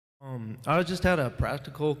I just had a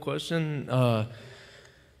practical question.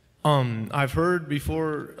 I've heard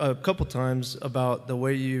before a couple times about the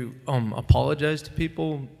way you apologize to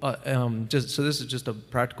people. So this is just a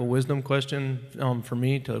practical wisdom question for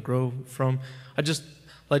me to grow from. I just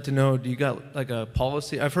like to know, do you got like a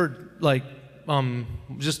policy? I've heard like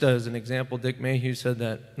just as an example, Dick Mayhew said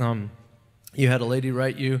that you had a lady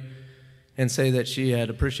write you and say that she had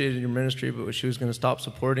appreciated your ministry, but she was going to stop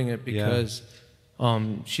supporting it because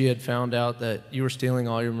she had found out that you were stealing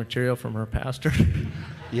all your material from her pastor.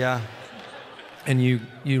 Yeah. And you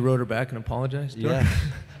wrote her back and apologized to her?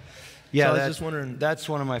 Yeah, so I was just wondering. That's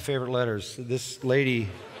one of my favorite letters. This lady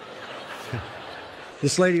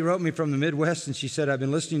wrote me from the Midwest, and she said, I've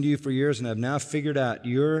been listening to you for years, and I've now figured out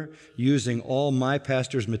you're using all my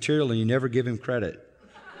pastor's material, and you never give him credit.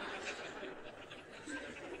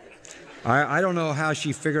 I don't know how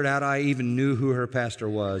she figured out I even knew who her pastor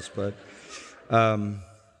was, but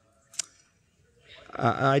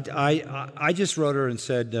I just wrote her and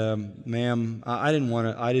said, ma'am, I didn't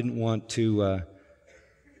want to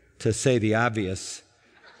say the obvious.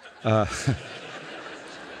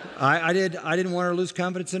 I didn't want her to lose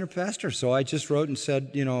confidence in her pastor, so I just wrote and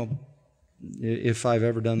said, you know, if I've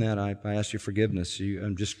ever done that, I ask your forgiveness.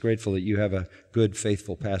 I'm just grateful that you have a good,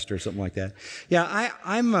 faithful pastor, or something like that. Yeah,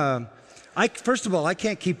 first of all, I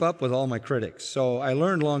can't keep up with all my critics, so I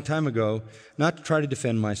learned a long time ago not to try to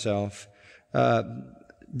defend myself,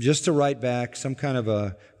 just to write back some kind of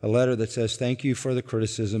a letter that says, thank you for the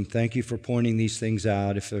criticism, thank you for pointing these things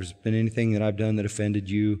out. If there's been anything that I've done that offended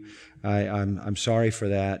you, I'm sorry for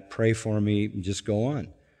that. Pray for me, and just go on.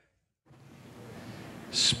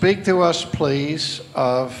 Speak to us, please,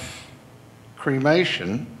 of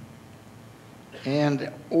cremation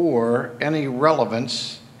and or any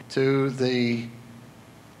relevance to the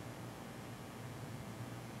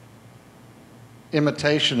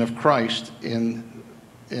imitation of Christ in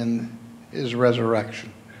his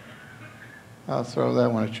resurrection. I'll throw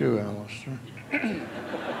that one at you, Alistair.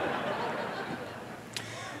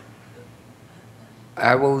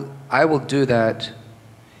 I will do that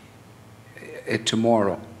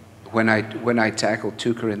tomorrow when I tackle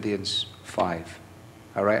 2 Corinthians 5.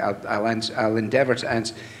 All right, I'll endeavor to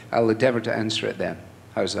answer it then.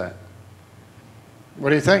 How's that? What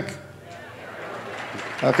do you think?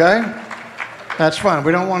 Okay, that's fine.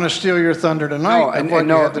 We don't want to steal your thunder tonight.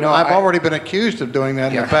 No, I've already been accused of doing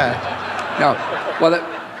that in the past. No,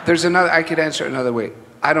 well, there's another. I could answer it another way.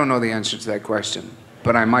 I don't know the answer to that question,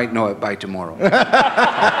 but I might know it by tomorrow.